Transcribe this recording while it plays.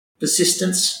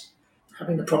persistence,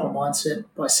 having the proper mindset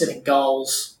by setting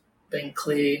goals, being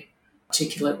clear,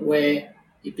 articulate where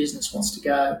your business wants to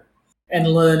go, and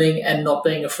learning and not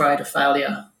being afraid of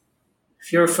failure.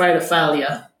 If you're afraid of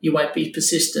failure, you won't be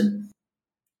persistent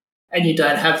and you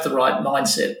don't have the right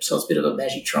mindset. So it's a bit of a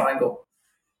magic triangle.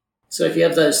 So if you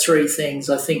have those three things,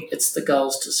 I think it's the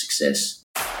goals to success.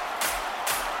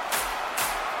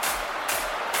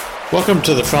 Welcome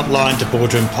to the Frontline to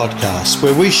Boardroom podcast,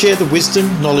 where we share the wisdom,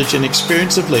 knowledge and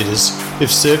experience of leaders who've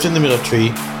served in the military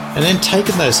and then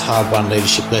taken those hard-won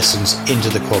leadership lessons into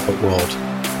the corporate world.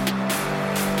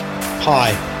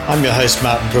 Hi, I'm your host,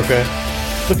 Martin Brooker.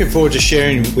 Looking forward to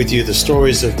sharing with you the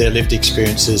stories of their lived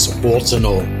experiences, warts and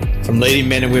all, from leading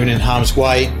men and women in harm's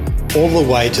way, all the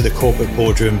way to the corporate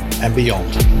boardroom and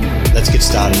beyond. Let's get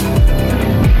started.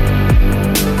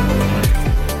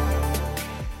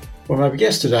 Well, my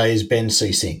guest today is Ben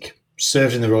Seesink,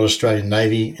 served in the Royal Australian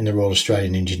Navy and the Royal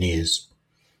Australian Engineers,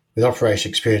 with operational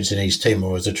experience in East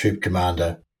Timor as a troop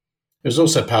commander. He was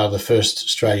also part of the first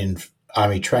Australian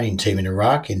Army training team in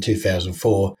Iraq in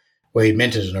 2004, where he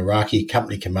mentored an Iraqi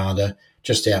company commander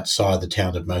just outside the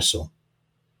town of Mosul.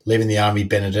 Leaving the Army,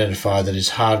 Ben identified that his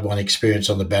hard-won experience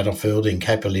on the battlefield in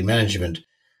capability management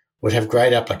would have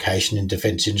great application in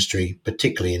defence industry,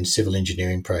 particularly in civil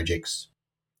engineering projects.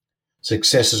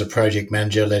 Success as a project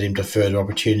manager led him to further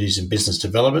opportunities in business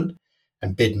development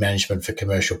and bid management for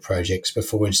commercial projects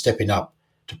before stepping up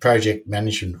to project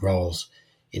management roles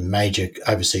in major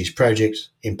overseas projects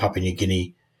in Papua New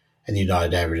Guinea and the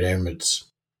United Arab Emirates.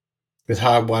 With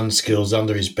hard-won skills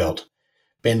under his belt,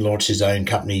 Ben launched his own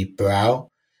company, Burao,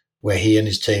 where he and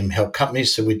his team help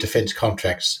companies with defence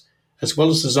contracts, as well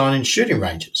as designing shooting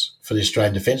ranges for the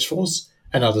Australian Defence Force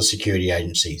and other security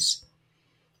agencies.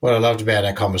 What I loved about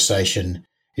our conversation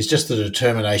is just the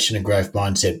determination and growth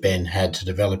mindset Ben had to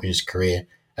develop in his career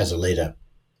as a leader.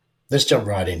 Let's jump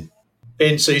right in.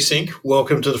 Ben Seesink,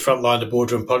 welcome to the Frontline to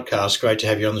Boardroom podcast. Great to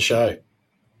have you on the show.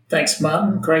 Thanks,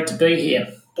 Martin. Great to be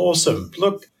here. Awesome.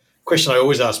 Look, question I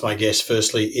always ask my guests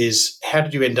firstly is, how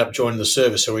did you end up joining the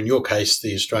service, or in your case,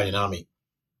 the Australian Army?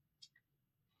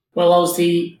 Well, I was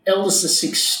the eldest of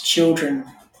 6 children,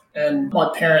 and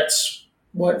my parents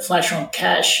weren't flash on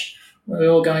cash. We were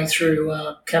all going through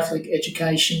Catholic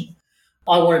education.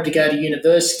 I wanted to go to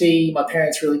university. My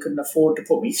parents really couldn't afford to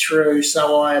put me through,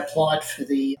 so I applied for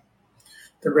the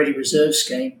Ready Reserve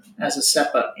Scheme as a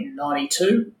sapper in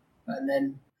 92, and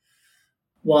then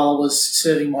while I was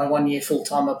serving my 1 year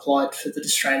full-time, I applied for the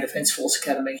Australian Defence Force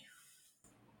Academy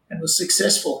and was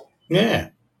successful. Yeah.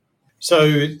 So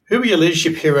who were your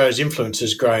leadership heroes,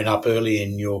 influences growing up early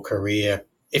in your career,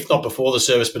 if not before the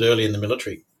service, but early in the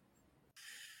military?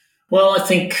 Well, I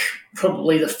think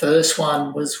probably the first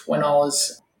one was when I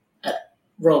was at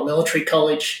Royal Military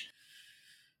College.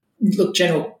 Look,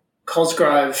 General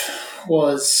Cosgrove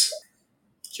was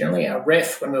generally our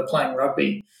ref when we were playing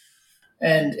rugby,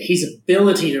 and his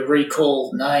ability to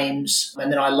recall names,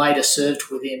 and then I later served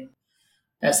with him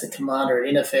as the commander at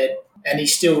Innerfed, and he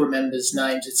still remembers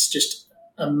names. It's just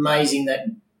amazing that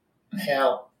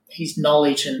how his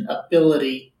knowledge and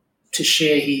ability to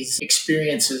share his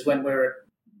experiences when we were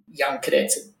young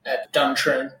cadets at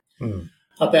Duntroon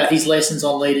about his lessons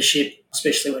on leadership,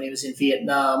 especially when he was in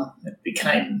Vietnam. It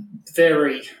became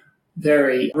very,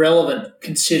 very relevant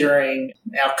considering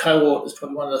our cohort was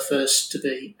probably one of the first to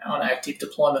be on active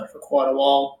deployment for quite a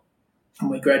while, and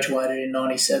we graduated in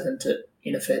 97 to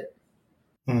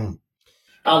Innerfed.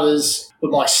 Others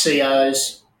were my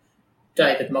COs,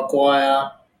 David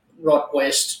Maguire, Rod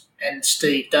West and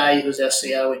Steve Day, who was our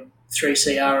CO in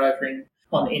 3CR over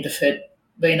on Innerfed.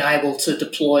 Being able to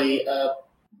deploy a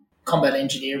combat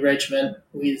engineer regiment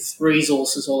with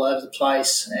resources all over the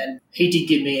place, and he did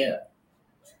give me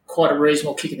quite a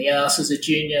reasonable kick in the arse as a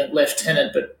junior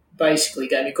lieutenant, but basically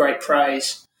gave me great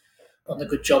praise on the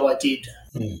good job I did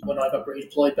when I got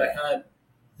redeployed back home.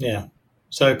 Yeah.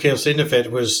 So Kielce Innerfed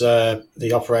was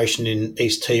the operation in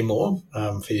East Timor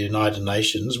for the United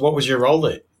Nations. What was your role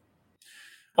there?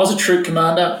 I was a troop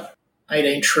commander,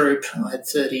 18 troop. I had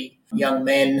 30 young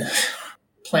men,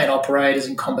 plant operators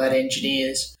and combat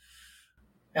engineers.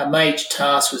 Our major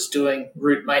task was doing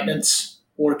route maintenance,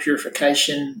 water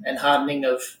purification and hardening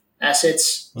of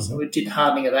assets. So we did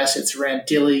hardening of assets around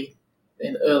Dili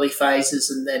in early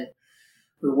phases, and then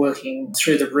we were working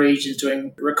through the regions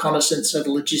doing reconnaissance of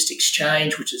the logistics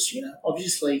change, which is,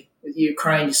 obviously with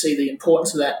Ukraine, you see the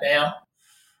importance of that now,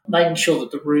 making sure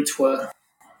that the routes were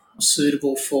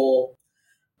suitable for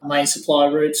main supply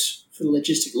routes for the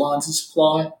logistic lines of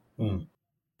supply.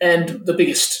 And the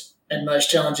biggest and most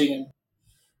challenging and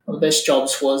one of the best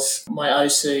jobs was my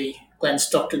OC, Glenn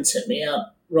Stockton, sent me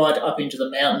out right up into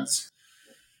the mountains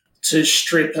to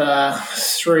strip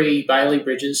 3 Bailey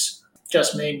bridges,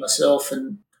 just me, myself,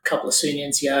 and a couple of senior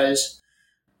NCOs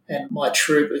and my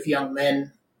troop of young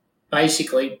men,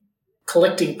 basically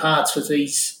collecting parts with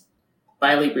these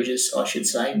Bailey bridges, I should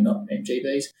say, not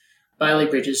MGBs, Bailey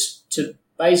bridges to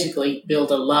basically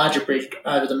build a larger bridge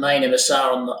over the main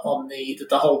MSR on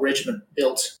the whole regiment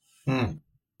built. Mm.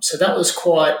 So that was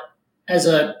quite, as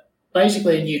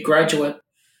basically a new graduate,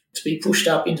 to be pushed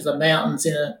up into the mountains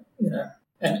in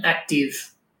an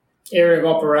active area of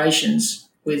operations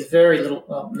with very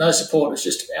little, no support. It was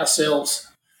just ourselves,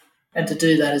 and to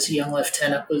do that as a young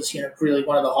lieutenant was really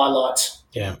one of the highlights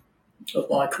of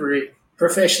my career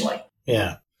professionally.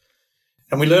 Yeah.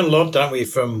 And we learn a lot, don't we,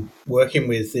 from working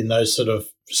with in those sort of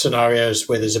scenarios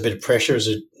where there's a bit of pressure as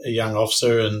a young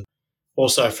officer, and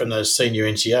also from those senior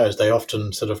NCOs. They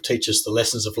often sort of teach us the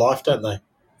lessons of life, don't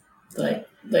they?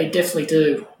 They definitely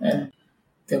do. And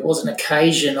there was an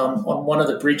occasion on one of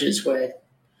the bridges where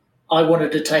I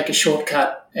wanted to take a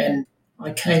shortcut, and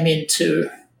I came into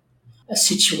a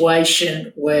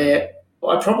situation where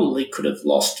I probably could have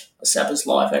lost a sapper's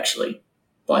life, actually,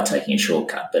 by taking a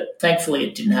shortcut. But thankfully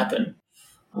it didn't happen.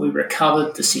 We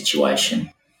recovered the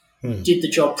situation, did the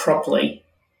job properly,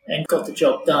 and got the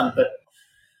job done. But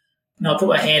I put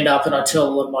my hand up and I tell a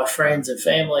lot of my friends and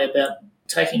family about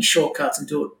taking shortcuts and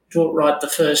do it right the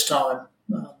first time.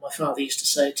 My father used to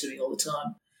say it to me all the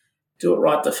time, do it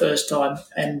right the first time.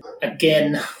 And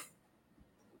again,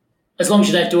 as long as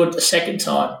you don't do it the second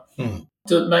time,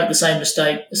 make the same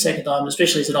mistake the second time,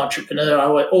 especially as an entrepreneur.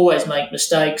 I always make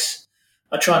mistakes.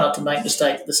 I try not to make the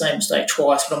same mistake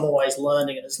twice, but I'm always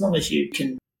learning. And as long as you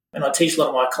can, and I teach a lot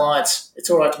of my clients, it's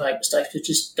all right to make mistakes, but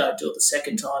just don't do it the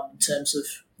second time in terms of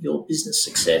your business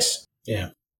success.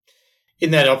 Yeah.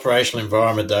 In that operational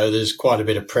environment, though, there's quite a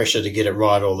bit of pressure to get it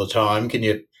right all the time.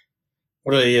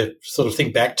 What do you sort of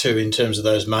think back to in terms of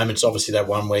those moments? Obviously, that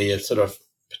one where you sort of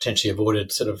potentially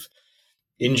avoided sort of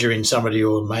injuring somebody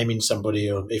or maiming somebody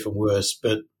or even worse.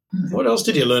 But what else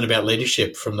did you learn about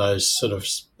leadership from those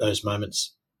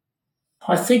moments?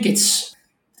 I think it's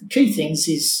the key things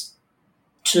is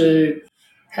to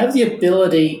have the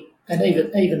ability, and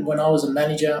even when I was a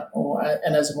manager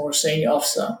and as a more senior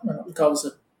officer, I was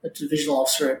a divisional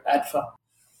officer at ADFA,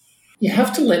 you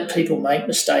have to let people make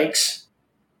mistakes.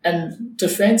 And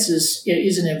defence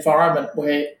is an environment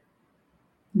where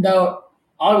I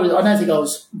don't think I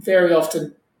was very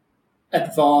often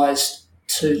advised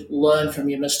to learn from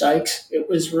your mistakes. It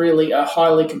was really a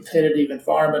highly competitive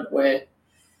environment where,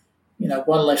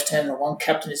 one lieutenant or one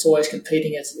captain is always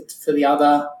competing for the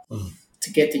other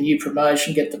to get the new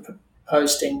promotion, get the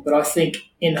posting. But I think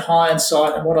in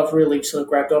hindsight, and what I've really sort of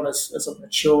grabbed on as I've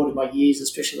matured in my years,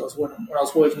 especially when I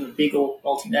was working with a big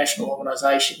multinational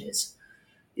organisation,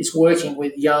 is working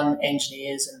with young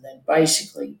engineers and then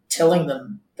basically telling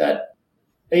them that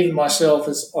even myself,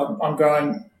 as I'm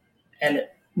growing and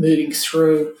moving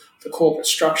through the corporate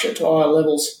structure to higher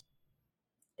levels,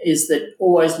 is that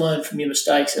always learn from your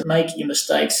mistakes and make your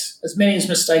mistakes, as many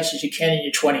mistakes as you can in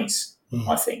your 20s,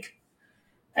 I think,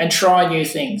 and try new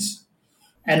things,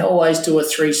 and always do a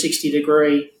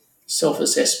 360-degree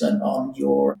self-assessment on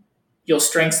your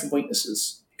strengths and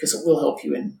weaknesses, because it will help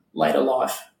you in later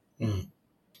life.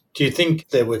 Do you think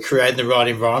that we're creating the right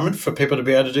environment for people to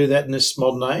be able to do that in this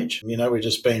modern age? We've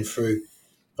just been through,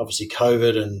 obviously,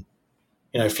 COVID and,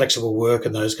 flexible work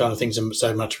and those kind of things are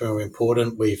so much more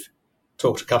important. We've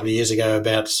talked a couple of years ago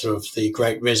about sort of the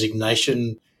great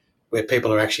resignation where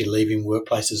people are actually leaving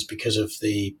workplaces because of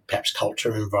the perhaps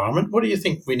culture environment. What do you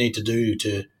think we need to do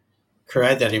to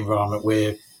create that environment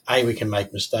where, A, we can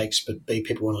make mistakes, but B,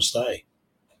 people want to stay?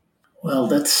 Well,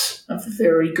 that's a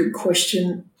very good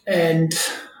question. And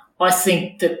I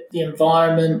think that the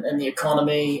environment and the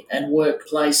economy and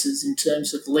workplaces in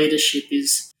terms of leadership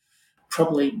is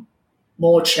probably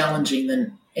more challenging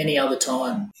than any other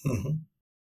time.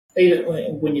 Even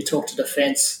when you talk to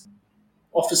defence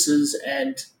officers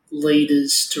and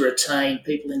leaders, to retain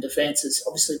people in defence is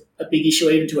obviously a big issue,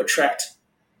 even to attract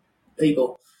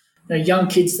people. Young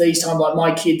kids these times, like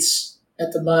my kids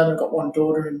at the moment, I've got one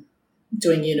daughter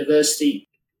doing university.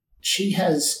 She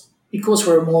has, because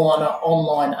we're more on an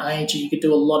online age and you could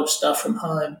do a lot of stuff from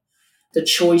home, the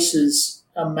choices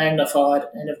are magnified,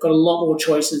 and I've got a lot more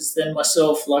choices than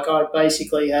myself. Like, I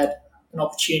basically had an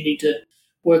opportunity to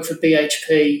work for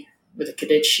BHP with a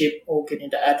cadetship or get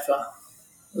into ADFA.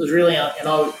 It was really, and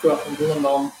I grew up in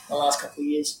Wollongong the last couple of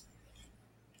years.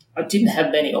 I didn't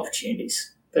have many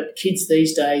opportunities, but kids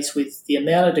these days, with the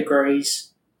amount of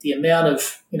degrees, the amount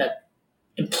of,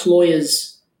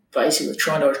 employers basically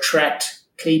trying to attract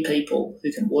key people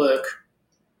who can work,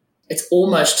 it's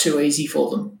almost too easy for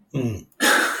them. Mm.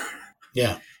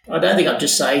 Yeah. I don't think I'm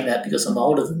just saying that because I'm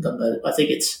older than them. I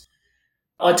think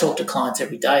I talk to clients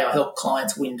every day. I help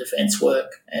clients win defence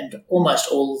work, and almost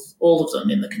all of them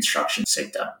in the construction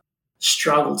sector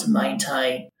struggle to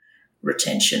maintain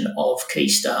retention of key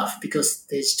staff because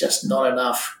there's just not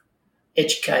enough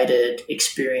educated,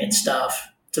 experienced staff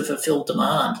to fulfil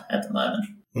demand at the moment.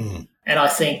 Mm. And I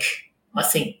think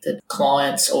that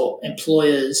clients or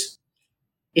employers,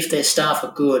 if their staff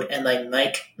are good and they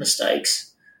make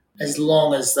mistakes, as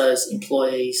long as those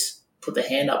employees put their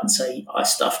hand up and say, I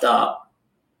stuffed up,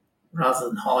 rather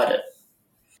than hide it,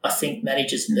 I think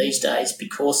managers in these days,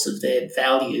 because of their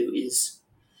value,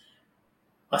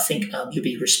 I think you'll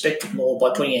be respected more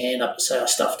by putting your hand up and say, I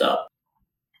stuffed up.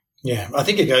 Yeah, I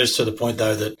think it goes to the point,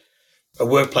 though, that a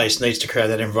workplace needs to create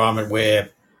that environment where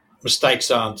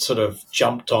mistakes aren't sort of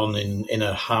jumped on in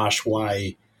a harsh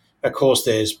way. Of course,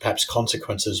 there's perhaps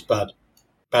consequences, but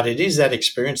it is that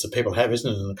experience that people have,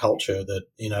 isn't it, in the culture that,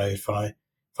 if I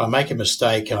make a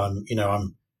mistake, I'm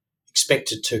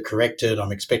expected to correct it,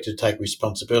 I'm expected to take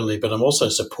responsibility, but I'm also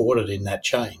supported in that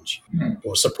change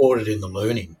or supported in the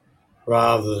learning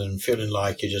rather than feeling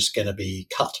like you're just going to be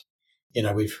cut.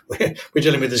 We're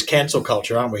dealing with this cancel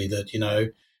culture, aren't we? That,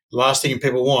 the last thing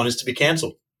people want is to be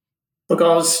cancelled. Look,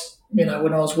 when I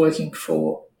was working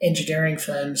for engineering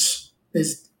firms,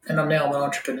 and I'm now an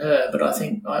entrepreneur, but I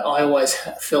think I always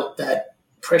felt that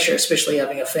pressure, especially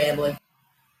having a family,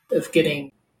 of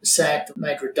getting sacked,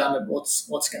 made redundant,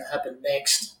 what's going to happen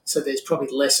next. So there's probably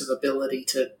less of ability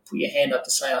to put your hand up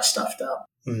to say I stuffed up.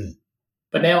 Mm.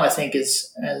 But now I think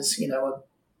as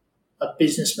a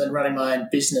businessman running my own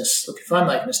business, look, if I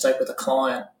make a mistake with a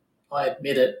client, I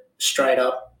admit it straight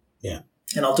up. Yeah.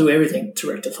 And I'll do everything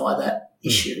to rectify that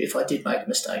issue if I did make a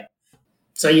mistake.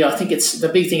 So, yeah, I think it's the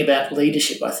big thing about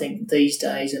leadership, I think, these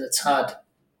days, and it's hard.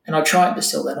 And I try and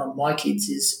distill that on my kids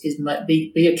is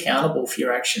be accountable for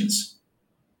your actions.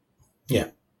 Yeah,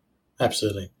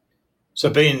 absolutely.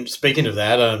 So speaking of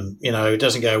that, it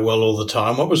doesn't go well all the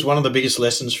time. What was one of the biggest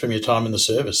lessons from your time in the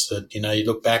service that, you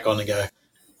look back on and go,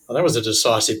 well, that was a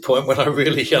decisive point when I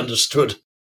really understood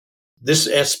this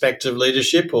aspect of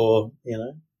leadership or.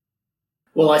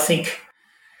 Well, I think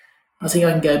I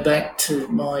can go back to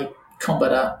my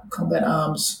combat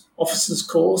arms officers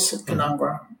course at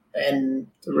Canungra, and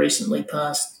the recently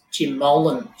passed Jim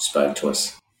Molan spoke to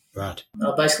us. Right.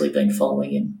 I've basically been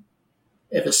following him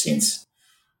ever since.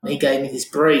 He gave me this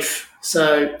brief.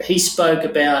 So he spoke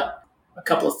about a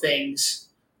couple of things,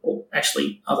 or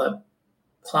actually other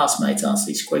classmates asked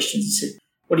these questions. He said,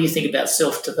 what do you think about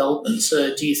self-development?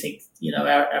 So do you think,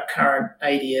 our current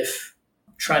ADF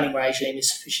training regime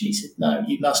is sufficient? He said, no,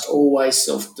 you must always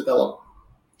self-develop.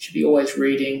 You should be always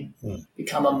reading,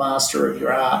 become a master of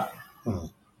your art.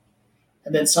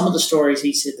 And then some of the stories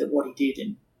he said that what he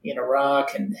did in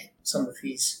Iraq and some of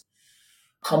his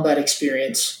combat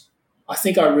experience, I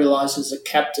think I realised as a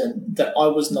captain that I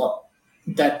was not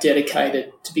that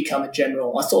dedicated to become a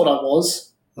general. I thought I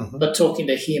was, but talking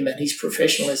to him and his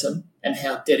professionalism and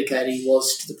how dedicated he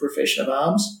was to the profession of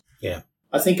arms,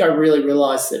 I think I really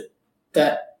realised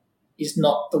that is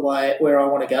not the way where I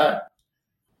want to go.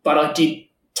 But I did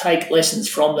take lessons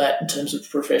from that in terms of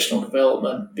professional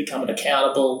development, becoming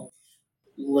accountable,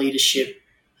 leadership,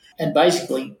 and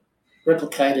basically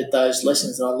replicated those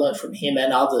lessons that I learned from him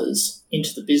and others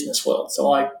into the business world.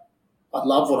 So I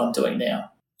love what I'm doing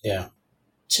now. Yeah.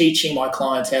 Teaching my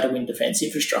clients how to win defence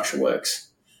infrastructure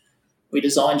works. We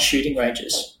design shooting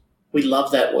ranges. We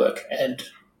love that work and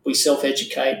we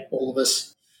self-educate, all of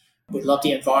us. We love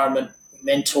the environment. I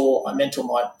mentor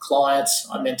my clients.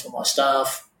 I mentor my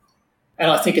staff. And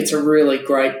I think it's a really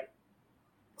great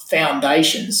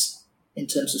foundations in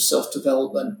terms of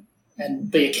self-development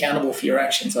and be accountable for your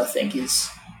actions, I think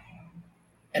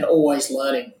and always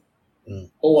learning.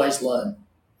 Always learn.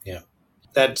 Yeah.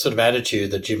 That sort of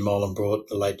attitude that Jim Molan brought,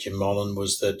 the late Jim Molan,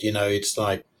 was that, it's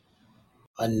like,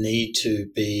 I need to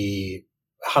be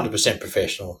 100%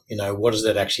 professional. What does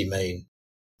that actually mean?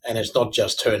 And it's not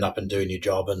just turn up and doing your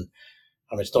job. And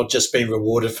it's not just being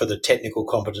rewarded for the technical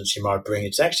competence you might bring.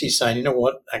 It's actually saying, you know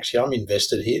what, actually I'm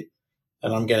invested here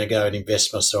and I'm going to go and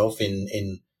invest myself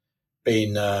in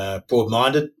being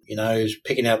broad-minded,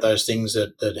 picking out those things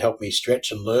that help me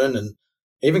stretch and learn, and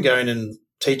even going and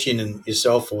teaching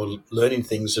yourself or learning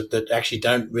things that actually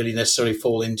don't really necessarily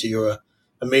fall into your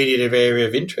immediate area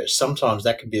of interest. Sometimes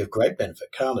that can be of great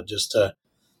benefit, can't it? Just to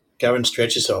go and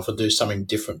stretch yourself and do something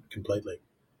different completely.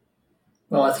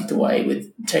 Well, I think the way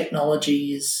with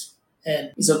technology is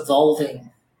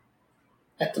evolving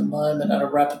at the moment at a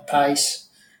rapid pace,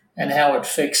 and how it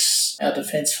affects our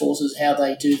defence forces, how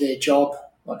they do their job.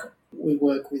 Like We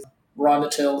work with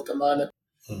Rheinmetall at the moment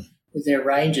with their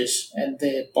Rangers and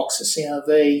their Boxer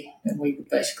CRV, and we would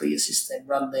basically assist them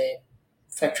run their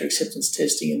factory acceptance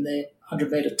testing in their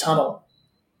 100-metre tunnel.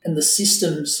 And the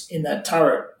systems in that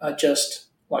turret are just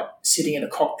like sitting in a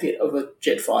cockpit of a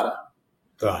jet fighter.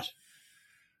 Right.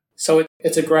 So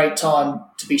it's a great time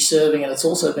to be serving, and it's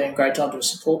also been a great time to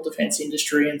support the defence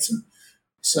industry and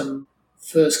some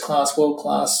first-class,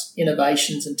 world-class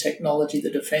innovations and technology,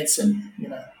 the defence, and,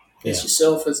 as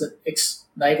yourself as an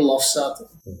ex-naval officer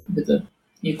with the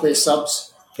nuclear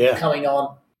subs coming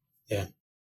on. Yeah.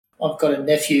 I've got a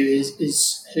nephew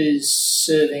who's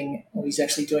serving, or he's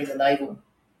actually doing the naval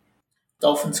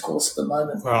Dolphins course at the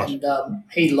moment, right. and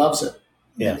he loves it.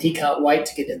 Yeah. And he can't wait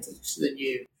to get into the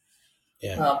new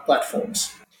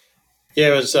platforms.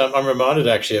 Yeah, I'm reminded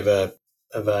actually of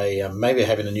a maybe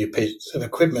having a new piece of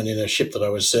equipment in a ship that I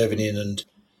was serving in, and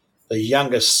the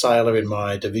youngest sailor in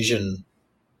my division,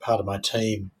 part of my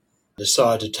team,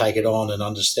 decided to take it on and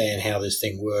understand how this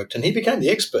thing worked, and he became the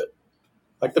expert.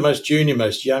 Like the most junior,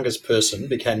 most youngest person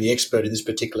became the expert in this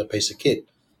particular piece of kit.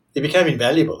 He became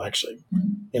invaluable, actually,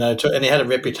 and he had a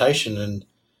reputation. And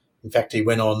in fact, he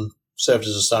went on, served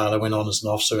as a sailor, went on as an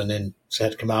officer, and then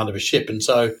had command of a ship. And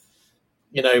so,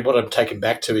 what I'm taken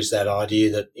back to is that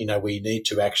idea that, we need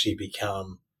to actually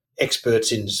become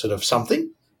experts in sort of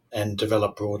something and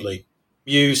develop broadly.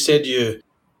 You said you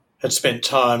had spent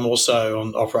time also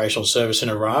on operational service in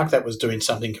Iraq. That was doing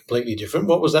something completely different.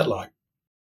 What was that like?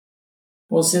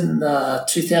 Was in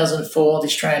 2004, the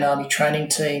Australian Army Training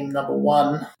Team number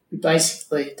 1. We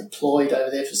basically deployed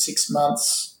over there for 6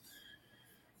 months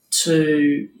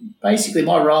to basically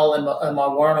my role and my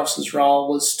warrant officer's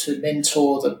role was to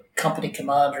mentor the company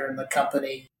commander and the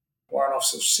company warrant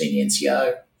officer senior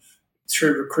NCO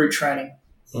through recruit training.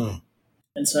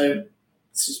 And so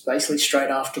this is basically straight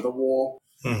after the war.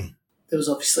 There was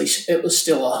it was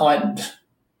still a heightened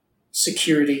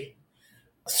security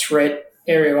threat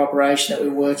area of operation that we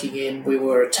were working in. We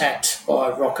were attacked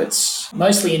by rockets,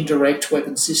 mostly indirect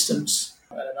weapon systems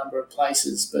at a number of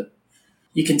places, but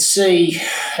you can see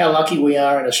how lucky we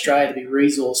are in Australia to be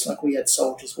resourced. Like we had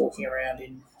soldiers walking around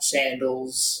in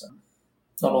sandals.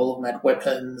 Not all of them had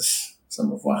weapons.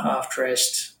 Some of them were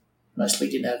half-dressed. Mostly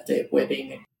didn't have their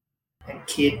webbing and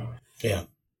kit. Yeah.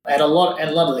 And a lot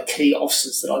of the key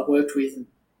officers that I worked with and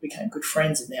became good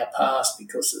friends in our past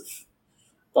because of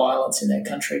violence in their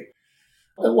country.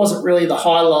 It wasn't really the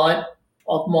highlight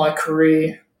of my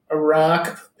career,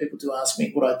 Iraq. People do ask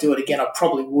me, would I do it again? I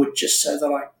probably would, just so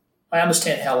that I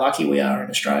understand how lucky we are in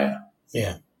Australia.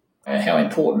 Yeah. And how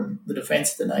important the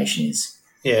defence of the nation is.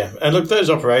 Yeah. And look, those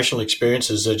operational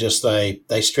experiences are just,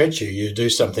 they stretch you. You do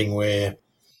something where,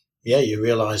 you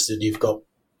realise that you've got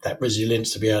that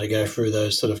resilience to be able to go through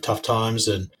those sort of tough times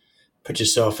and put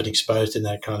yourself and exposed in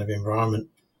that kind of environment.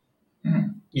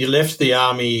 You left the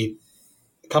Army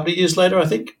a couple of years later, I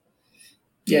think?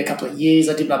 Yeah, a couple of years.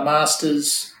 I did my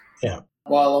Masters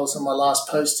while I was on my last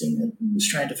posting at the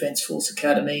Australian Defence Force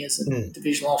Academy as a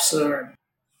divisional officer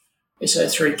and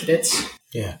SO3 cadets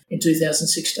in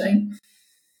 2016.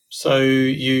 So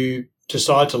you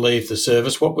decided to leave the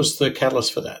service. What was the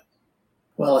catalyst for that?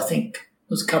 Well, I think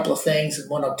there was a couple of things, and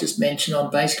one I've just mentioned on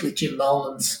basically Jim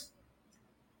Mullins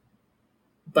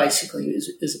basically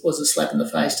was a slap in the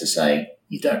face to say,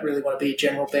 you don't really want to be a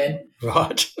general, Ben.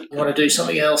 Right. You want to do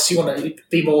something else. You want to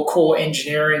be more core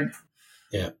engineering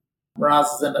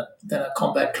rather than a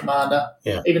combat commander.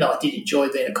 Yeah. Even though I did enjoy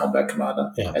being a combat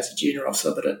commander as a junior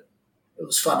officer, but it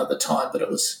was fun at the time, but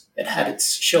it had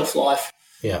its shelf life.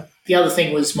 Yeah. The other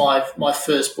thing was my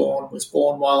firstborn was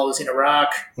born while I was in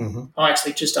Iraq. I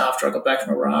actually, just after I got back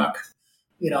from Iraq,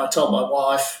 I told my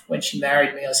wife when she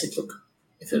married me, I said, look,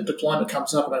 if a deployment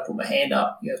comes up, I'm going to put my hand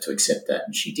up. You have to accept that.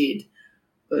 And she did.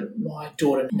 But my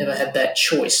daughter never had that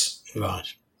choice.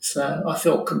 Right. So I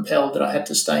felt compelled that I had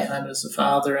to stay home as a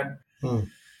father. And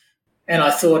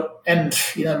I thought,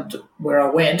 where I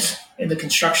went in the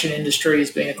construction industry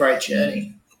has been a great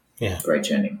journey. Yeah. Great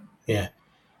journey. Yeah.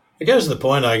 It goes to the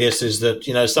point, I guess, is that,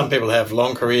 some people have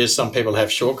long careers, some people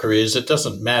have short careers. It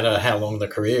doesn't matter how long the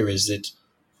career is. The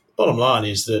bottom line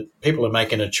is that people are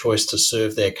making a choice to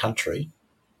serve their country.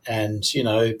 And,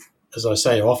 as I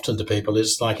say often to people,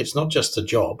 it's like it's not just a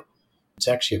job. It's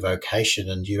actually a vocation,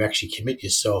 and you actually commit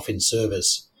yourself in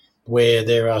service where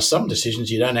there are some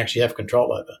decisions you don't actually have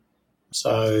control over.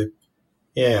 So,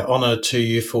 honour to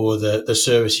you for the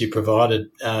service you provided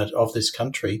of this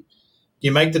country.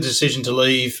 You make the decision to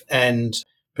leave and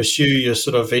pursue your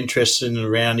sort of interests in and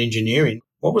around engineering.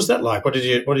 What was that like? What are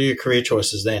your career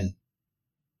choices then?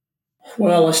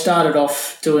 Well, I started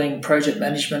off doing project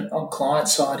management on client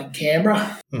side in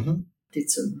Canberra. Did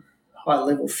some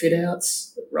high-level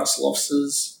fit-outs, Russell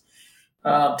offices,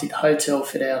 did hotel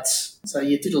fit-outs. So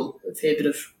you did a fair bit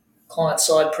of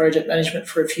client-side project management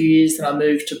for a few years. Then I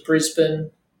moved to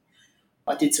Brisbane.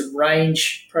 I did some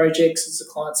range projects as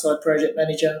a client-side project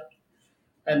manager.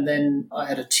 And then I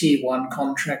had a tier 1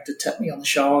 contractor tap me on the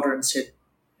shoulder and said,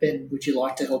 Ben, would you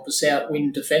like to help us out,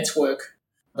 win defence work?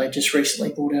 They just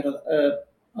recently brought out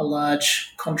a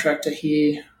large contractor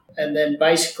here. And then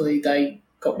basically they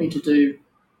got me to do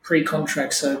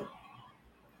pre-contract, so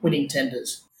winning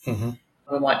tenders,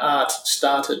 where my art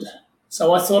started.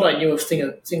 So I thought I knew a thing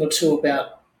or two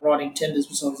about writing tenders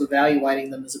because I was evaluating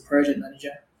them as a project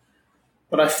manager.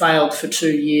 But I failed for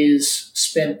 2 years,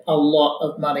 spent a lot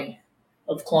of money,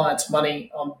 of clients'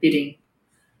 money on bidding.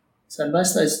 So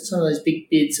some of those big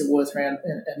bids are worth around,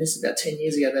 and this is about 10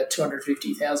 years ago, about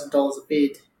 $250,000 a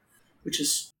bid, which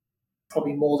is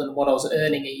probably more than what I was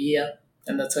earning a year,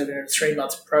 and that's over a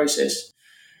 3-month process.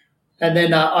 And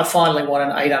then I finally won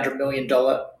an $800 million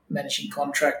managing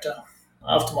contractor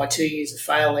after my 2 years of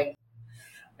failing.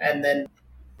 And then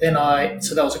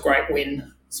so that was a great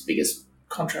win. It's the biggest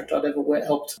contract I'd ever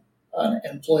helped an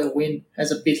employer win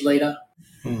as a bid leader.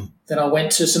 Then I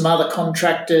went to some other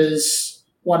contractors,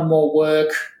 won more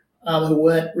work,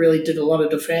 who did a lot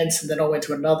of defence, and then I went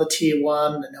to another tier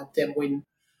 1 and helped them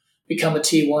become a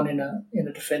tier 1 in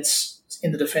the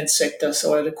defence sector.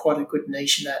 So I had quite a good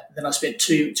niche in that. Then I spent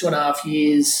 2.5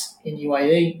 years in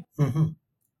UAE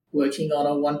working on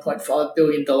a $1.5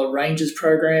 billion Rangers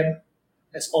program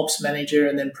as ops manager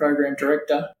and then program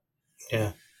director.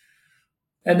 Yeah.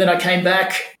 And then I came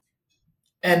back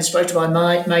and spoke to my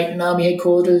mate in Army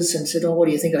headquarters and said, what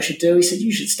do you think I should do? He said,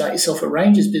 you should start yourself a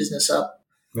Rangers business up.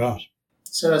 Right.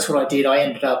 So that's what I did. I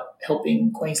ended up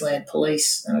helping Queensland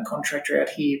Police and a contractor out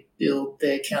here build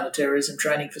their counter-terrorism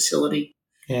training facility.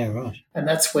 Yeah, right. And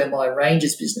that's where my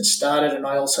Rangers business started. And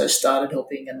I also started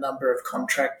helping a number of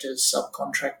contractors,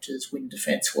 subcontractors win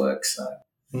defence work. So,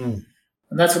 and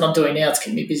that's what I'm doing now. It's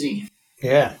keeping me busy.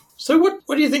 Yeah. So what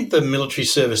do you think the military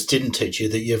service didn't teach you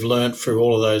that you've learnt through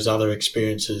all of those other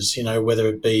experiences, whether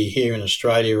it be here in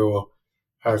Australia or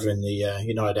over in the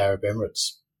United Arab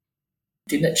Emirates?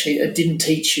 It didn't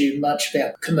teach you much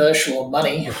about commercial or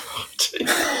money.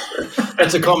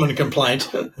 That's a common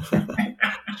complaint.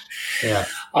 Yeah.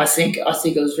 I think I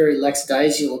was very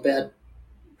lackadaisical about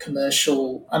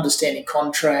commercial, understanding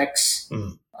contracts,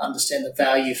 understand the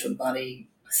value for money.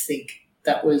 I think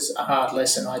that was a hard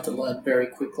lesson I had to learn very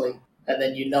quickly. And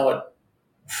then you know it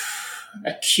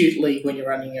acutely when you're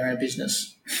running your own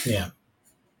business. Yeah.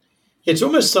 It's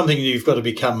almost something you've got to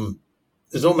become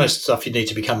 – there's almost stuff you need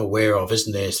to become aware of,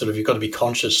 isn't there? Sort of you've got to be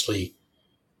consciously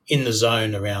in the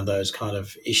zone around those kind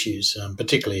of issues,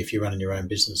 particularly if you're running your own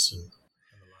business.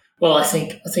 Well, I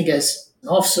think as an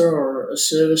officer or a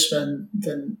serviceman,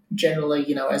 then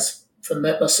generally, as for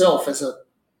myself as a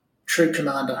troop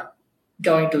commander,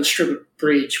 going to a strip of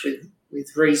bridge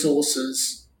with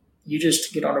resources, you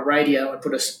just get on a radio and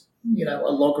put a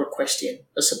log request in,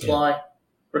 a supply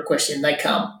request in, they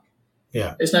come.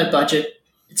 Yeah. There's no budget.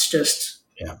 It's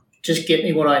just get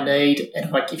me what I need, and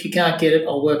if you can't get it,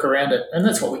 I'll work around it. And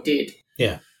that's what we did.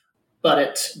 Yeah.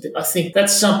 But I think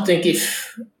that's something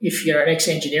if you're an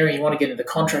ex-engineer and you want to get into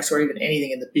contracts or even anything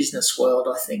in the business world,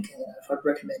 I think if I'd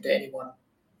recommend to anyone,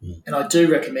 and I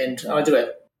do have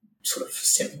sort of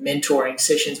mentoring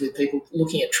sessions with people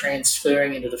looking at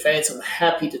transferring into defence. I'm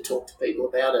happy to talk to people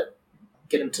about it,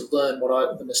 get them to learn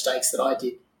the mistakes that I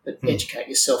did, but educate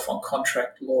yourself on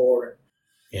contract law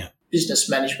and business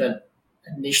management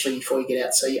initially before you get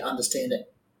out so you understand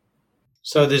it.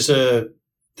 So there's the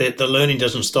learning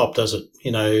doesn't stop, does it?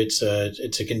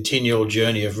 It's a continual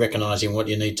journey of recognising what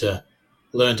you need to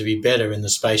learn to be better in the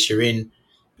space you're in.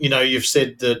 You've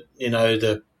said that,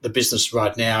 the business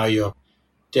right now, you're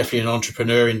definitely an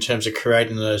entrepreneur in terms of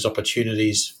creating those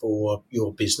opportunities for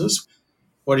your business.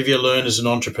 What have you learned as an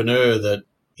entrepreneur that,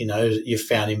 you've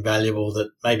found invaluable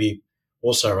that maybe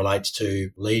also relates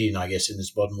to leading, I guess, in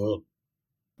this modern world?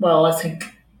 Well, I think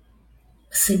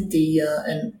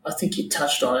and I think you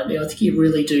touched on it. I think you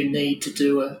really do need to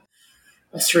do a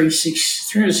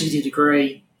 360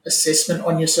 degree assessment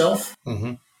on yourself,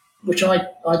 which I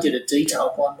did a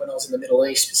detailed one when I was in the Middle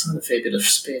East because I had a fair bit of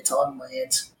spare time on my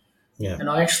hands. Yeah. And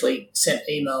I actually sent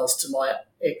emails to my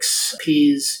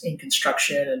ex-peers in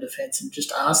construction and defence and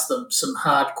just asked them some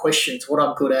hard questions, what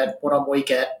I'm good at, what I'm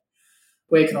weak at,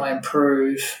 where can I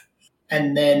improve?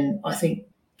 And then I think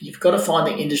you've got to find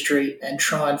the industry and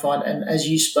try and find, and as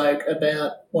you spoke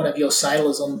about one of your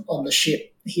sailors on the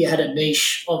ship, he had a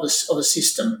niche of a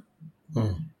system.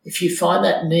 If you find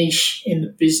that niche in the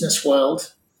business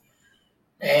world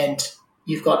and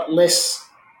you've got less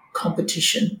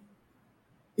competition,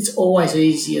 it's always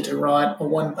easier to write a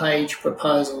one-page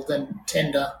proposal than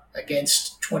tender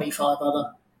against 25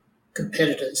 other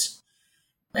competitors.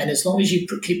 And as long as you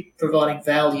keep providing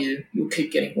value, you'll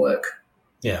keep getting work.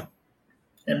 Yeah.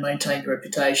 And maintain your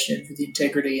reputation with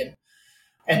integrity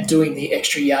and doing the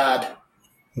extra yard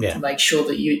to make sure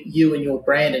that you and your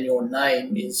brand and your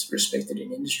name is respected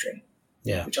in industry.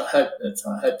 Yeah. Which I hope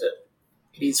that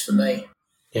it is for me.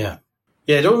 Yeah.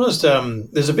 Yeah, it almost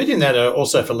there's a bit in that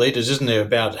also for leaders, isn't there,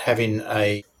 about having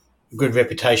a good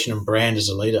reputation and brand as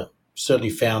a leader.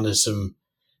 Certainly found that's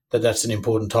an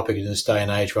important topic in this day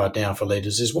and age right now for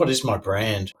leaders is what is my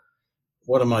brand?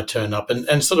 What am I turn up?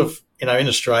 And sort of, in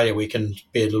Australia we can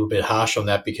be a little bit harsh on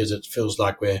that because it feels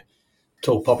like we're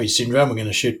tall poppy syndrome. We're going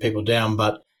to shoot people down,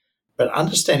 but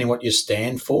understanding what you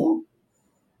stand for,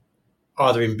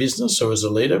 either in business or as a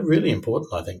leader, really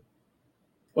important, I think.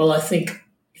 Well, I think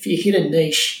if you hit a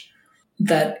niche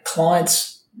that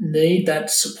clients need, that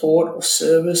support or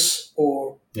service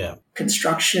or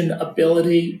construction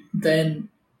ability, and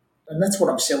that's what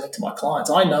I'm selling to my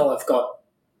clients. I know I've got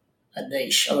a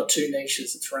niche. I've got two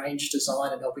niches. It's range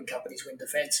design and helping companies win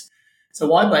defence.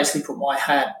 So I basically put my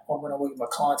hat on when I work with my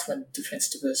clients when defence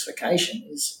diversification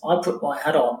is I put my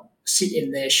hat on, sit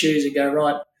in their shoes and go,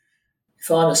 right, if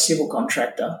I'm a civil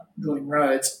contractor building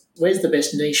roads, where's the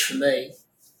best niche for me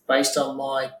based on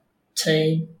my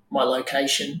team, my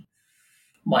location,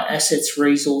 my assets,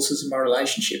 resources, and my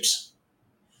relationships?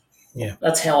 Yeah.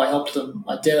 That's how I help them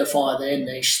identify their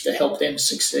niche to help them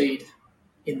succeed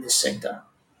in this sector.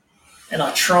 And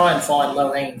I try and find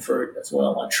low-hanging fruit as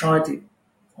well. I try to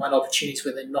find opportunities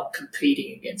where they're not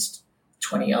competing against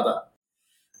 20 other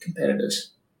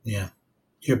competitors. Yeah.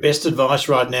 Your best advice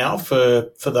right now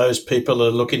for those people who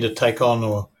are looking to take on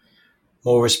or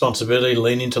more responsibility,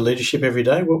 lean into leadership every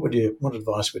day, what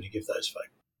advice would you give those folks?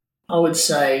 I would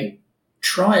say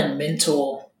try and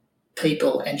mentor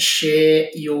people and share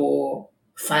your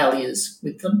failures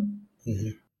with them. Mm-hmm.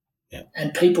 Yeah.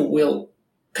 And people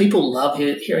love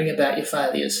hearing about your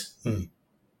failures,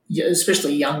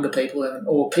 especially younger people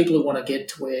or people who want to get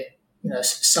to where,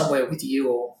 somewhere with you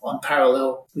or on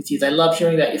parallel with you. They love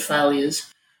hearing about your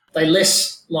failures. They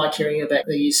less like hearing about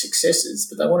your successes,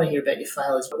 but they want to hear about your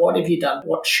failures. But what have you done?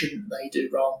 What shouldn't they do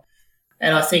wrong?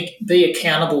 And I think be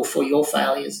accountable for your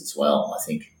failures as well, I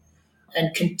think,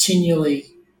 and continually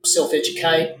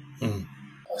self-educate.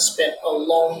 I spent a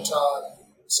long time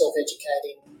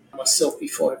self-educating myself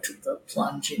before I took the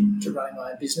plunge into running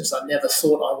my own business. I never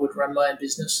thought I would run my own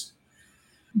business.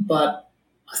 But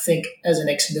I think as an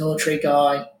ex-military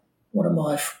guy, one of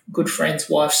my good friends'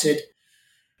 wife said,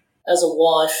 as a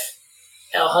wife,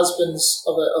 our husbands,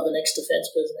 of an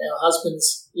ex-defence person, our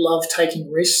husbands love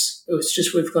taking risks. It was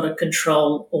just we've got to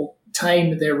control or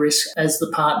tame their risk as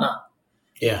the partner.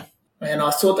 Yeah. And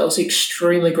I thought that was an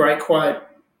extremely great quote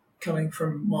coming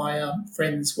from my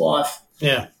friend's wife.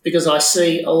 Yeah. Because I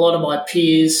see a lot of my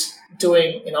peers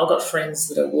doing, I've got friends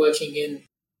that are working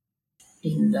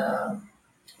in the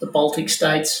Baltic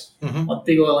states on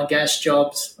big oil and gas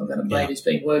jobs. I've got a mate who's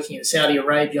been working in Saudi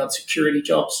Arabia on security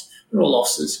jobs. They're all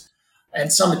officers.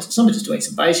 And some are just doing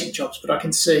some basic jobs, but I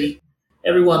can see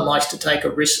everyone likes to take a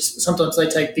risk. Sometimes they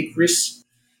take big risks.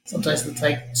 Sometimes they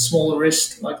take smaller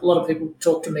risks. Like a lot of people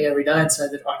talk to me every day and say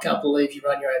that I can't believe you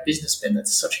run your own business, Ben.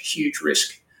 That's such a huge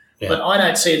risk. Yeah. But I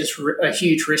don't see it as a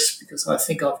huge risk because I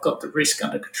think I've got the risk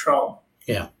under control.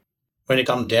 Yeah. When it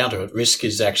comes down to it, risk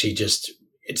is actually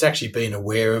it's actually being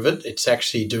aware of it. It's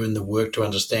actually doing the work to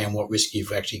understand what risk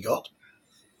you've actually got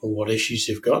or what issues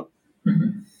you've got.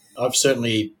 Mm-hmm. I've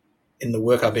certainly, in the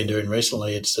work I've been doing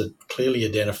recently, it's clearly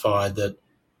identified that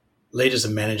leaders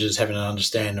and managers having an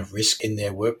understanding of risk in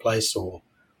their workplace or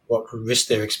what risk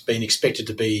they're being expected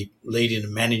to be leading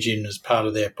and managing as part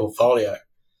of their portfolio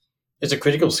is a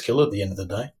critical skill at the end of the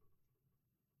day.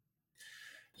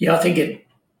 Yeah, I think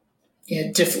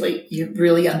definitely you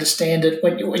really understand it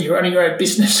when you're running your own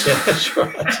business. Yeah, that's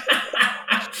right.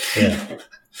 Yeah.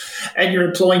 And you're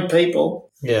employing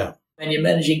people. Yeah. And you're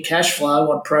managing cash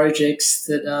flow on projects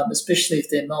that, especially if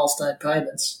they're milestone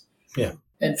payments. Yeah.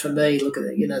 And for me, look at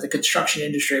the construction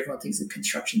industry. Everyone thinks the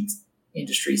construction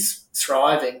industry is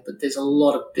thriving, but there's a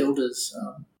lot of builders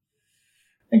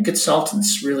and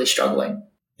consultants really struggling.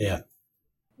 Yeah.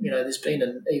 There's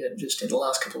been even just in the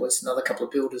last couple of weeks, another couple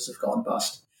of builders have gone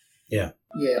bust. Yeah.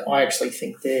 Yeah, I actually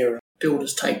think their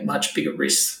builders take much bigger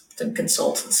risks than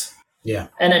consultants. Yeah.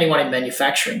 And anyone in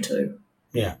manufacturing too.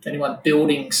 Yeah. Anyone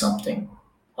building something.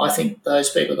 I think those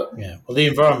people Yeah. Well, the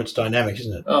environment's dynamic,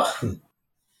 isn't it? Oh.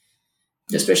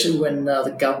 Especially when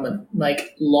the government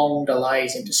make long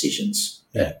delays in decisions.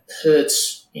 Yeah. That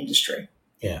hurts industry.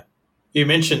 Yeah. You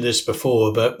mentioned this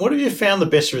before, but what have you found the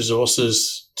best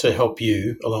resources to help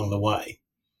you along the way?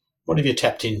 What have you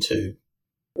tapped into?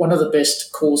 One of the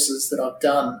best courses that I've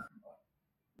done,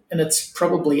 and it's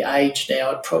probably aged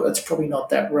now, it's probably not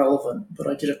that relevant, but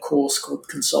I did a course called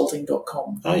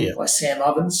consulting.com by Sam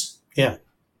Ovens. Yeah.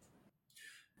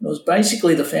 It was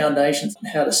basically the foundations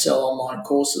on how to sell online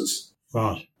courses.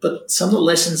 Right. But some of the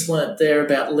lessons learnt there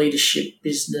about leadership,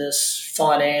 business,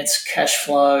 finance, cash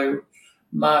flow,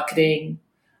 marketing,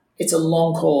 it's a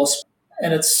long course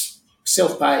and it's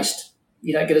self-paced.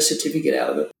 You don't get a certificate out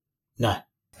of it. No.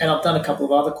 And I've done a couple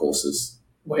of other courses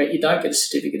where you don't get a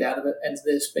certificate out of it, and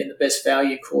there's been the best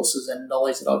value courses and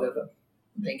knowledge that I've ever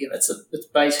been given. It's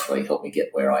basically helped me get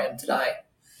where I am today.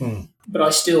 But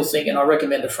I still think, and I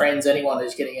recommend to friends, anyone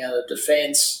who's getting out of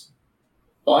defence,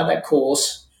 buy that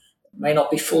course. It may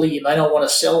not be fully, you may not want to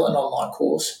sell an online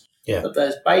course, but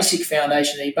those basic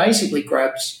foundation, he basically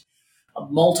grabs a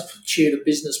multitude of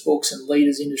business books and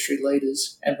leaders, industry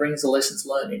leaders, and brings the lessons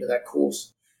learned into that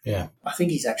course. Yeah. I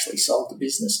think he's actually sold the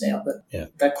business now, but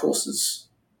that course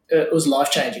it was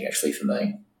life-changing actually for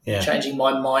me, changing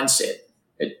my mindset.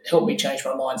 It helped me change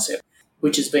my mindset,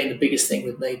 which has been the biggest thing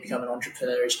with me becoming an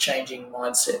entrepreneur, is changing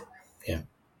mindset. Yeah.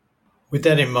 With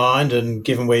that in mind, and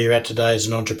given where you're at today as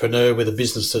an entrepreneur with a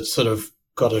business that's sort of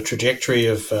got a trajectory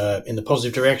of in the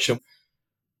positive direction,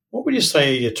 what would you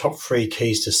say are your top 3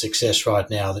 keys to success right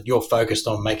now that you're focused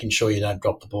on making sure you don't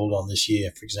drop the ball on this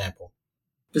year, for example?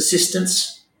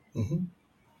 Persistence,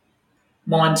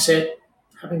 mindset,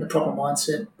 having the proper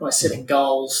mindset by setting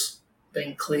goals,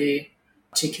 being clear,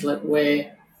 articulate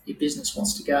where your business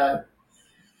wants to go,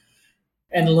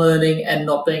 and learning and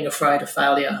not being afraid of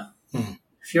failure.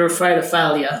 If you're afraid of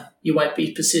failure, you won't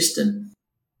be persistent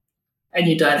and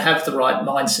you don't have the right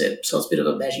mindset. So it's a bit of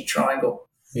a magic triangle.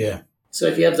 Yeah. So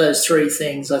if you have those 3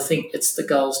 things, I think it's the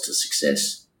goals to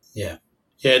success. Yeah.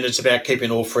 Yeah, and it's about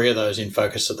keeping all 3 of those in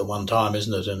focus at the one time,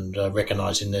 isn't it? And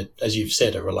recognising that, as you've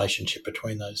said, a relationship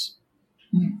between those.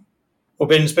 Well,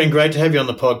 Ben, it's been great to have you on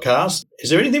the podcast. Is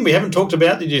there anything we haven't talked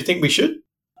about that you think we should?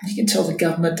 You can tell the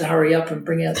government to hurry up and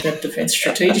bring out that Defence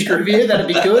Strategic Review. That'd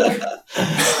be good.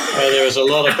 Well, there is a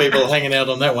lot of people hanging out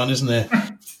on that one, isn't there?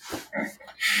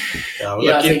 I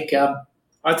think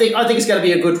it's going to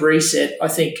be a good reset. I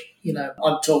think,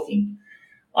 I'm talking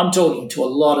to a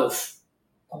lot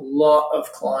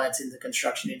of clients in the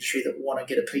construction industry that want to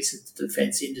get a piece of the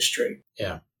defence industry.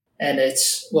 Yeah. And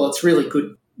it's really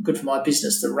good for my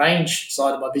business. The range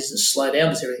side of my business slowed down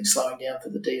because everything's slowing down for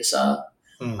the DSR.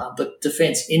 But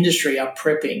defence industry are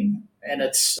prepping, and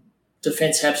it's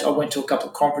defence hubs. I went to a couple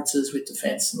of conferences with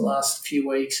defence in the last few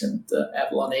weeks and the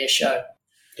Avalon Air Show.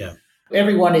 Yeah.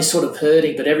 Everyone is sort of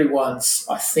hurting, but everyone's,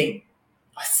 I think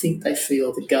they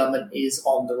feel the government is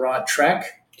on the right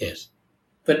track. Yes.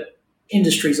 But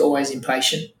industry's always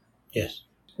impatient. Yes.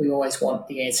 We always want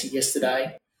the answer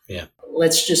yesterday. Yeah.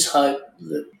 Let's just hope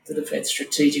that the Defence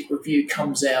Strategic Review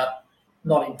comes out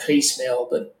not in piecemeal,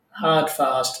 but hard,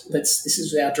 fast. This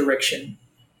is our direction.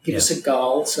 Give us a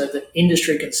goal so that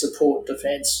industry can support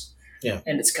defence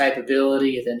and its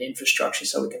capability and infrastructure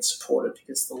so we can support it,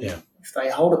 because if they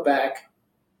hold it back,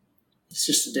 it's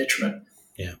just a detriment.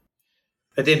 Yeah.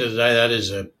 At the end of the day, that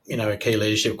is a key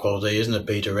leadership quality, isn't it?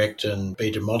 Be direct and be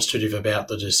demonstrative about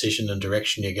the decision and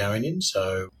direction you're going in.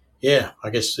 So, I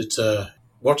guess it's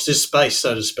watch this space,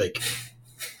 so to speak.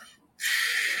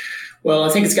 Well, I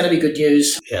think it's going to be good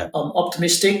news. Yeah. I'm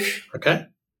optimistic. Okay.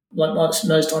 Like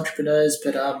most entrepreneurs,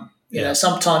 but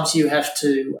sometimes you have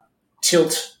to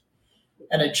tilt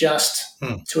and adjust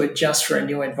to adjust for a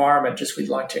new environment. Just with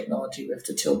like technology, we have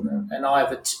to tilt, and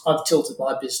I've tilted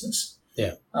my business.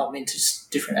 Yeah. Into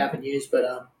different avenues,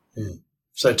 but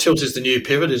So tilt is the new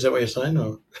pivot. Is that what you're saying?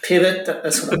 Or? Pivot.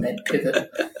 That's what I meant. Pivot.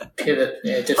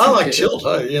 Yeah, definitely. I like tilt.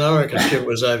 I reckon pivot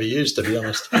was overused, to be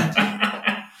honest.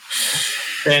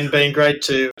 Ben, been great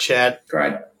to chat.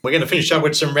 Great. We're going to finish up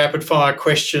with some rapid-fire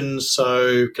questions.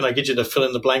 So can I get you to fill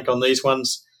in the blank on these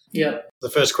ones? Yeah. The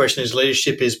first question is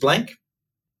leadership is blank.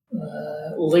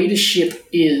 Leadership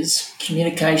is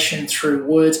communication through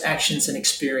words, actions, and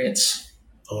experience.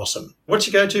 Awesome. What's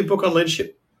your go-to book on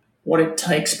leadership? What It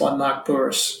Takes by Mark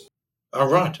Burris. Oh,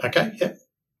 right. Okay. Yeah.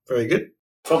 Very good.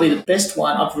 Probably the best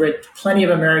one. I've read plenty of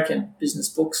American business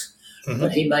books,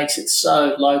 but he makes it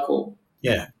so local.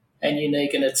 Yeah. And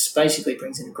unique, and it's basically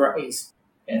brings in a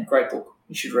great book.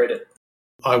 You should read it.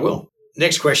 I will.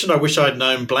 Next question. I wish I'd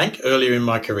known blank earlier in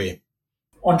my career.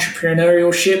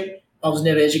 Entrepreneurship. I was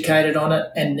never educated on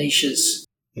it, and niches.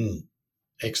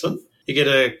 Excellent. You get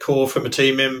a call from a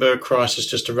team member, crisis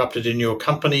just erupted in your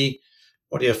company.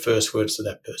 What are your first words to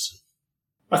that person?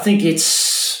 I think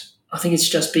it's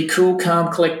just be cool,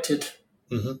 calm, collected,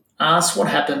 Mm-hmm. Ask what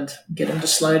happened, get them to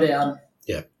slow down.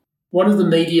 Yeah. What are the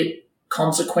immediate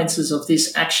consequences of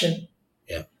this action?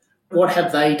 Yeah. What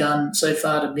have they done so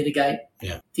far to mitigate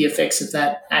the effects of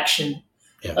that action?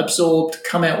 Yeah. Absorbed,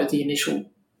 come out with the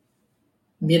initial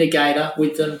mitigator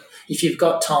with them. If you've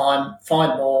got time,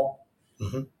 find more,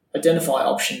 identify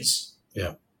options.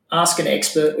 Yeah. Ask an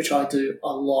expert, which I do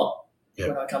a lot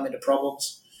when I come into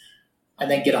problems,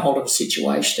 and then get a hold of a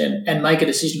situation and make a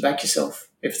decision back yourself.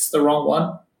 If it's the wrong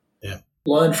one,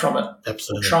 learn from it.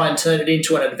 Absolutely. Try and turn it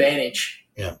into an advantage.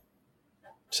 Yeah.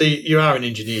 So you are an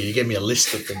engineer. You gave me a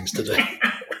list of things to do.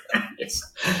 Yes.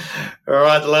 All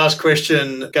right, the last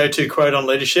question, go-to quote on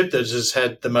leadership that has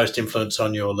had the most influence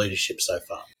on your leadership so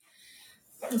far.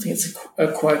 I think it's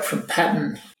a quote from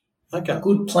Patton. Okay. A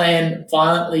good plan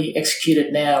violently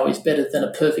executed now is better than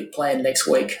a perfect plan next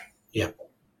week. Yeah.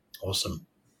 Awesome.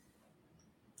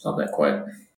 Love that quote.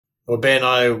 Well, Ben,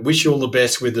 I wish you all the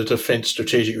best with the Defence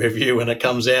Strategic Review when it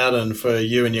comes out and for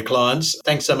you and your clients.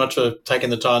 Thanks so much for taking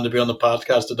the time to be on the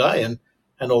podcast today and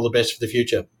all the best for the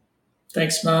future.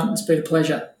 Thanks, Martin. It's been a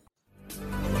pleasure.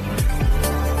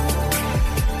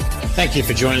 Thank you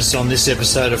for joining us on this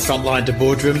episode of Frontline to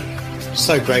Boardroom.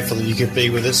 So grateful that you could be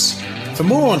with us. For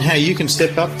more on how you can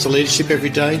step up to leadership every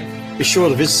day, be sure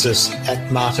to visit us at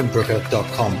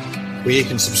martinbrooker.com, where you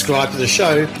can subscribe to the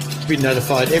show to be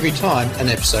notified every time an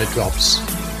episode drops.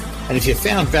 And if you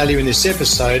found value in this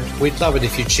episode, we'd love it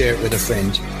if you'd share it with a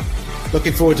friend.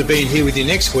 Looking forward to being here with you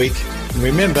next week. And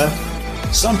remember,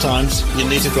 sometimes you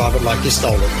need to drive it like you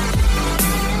stole it.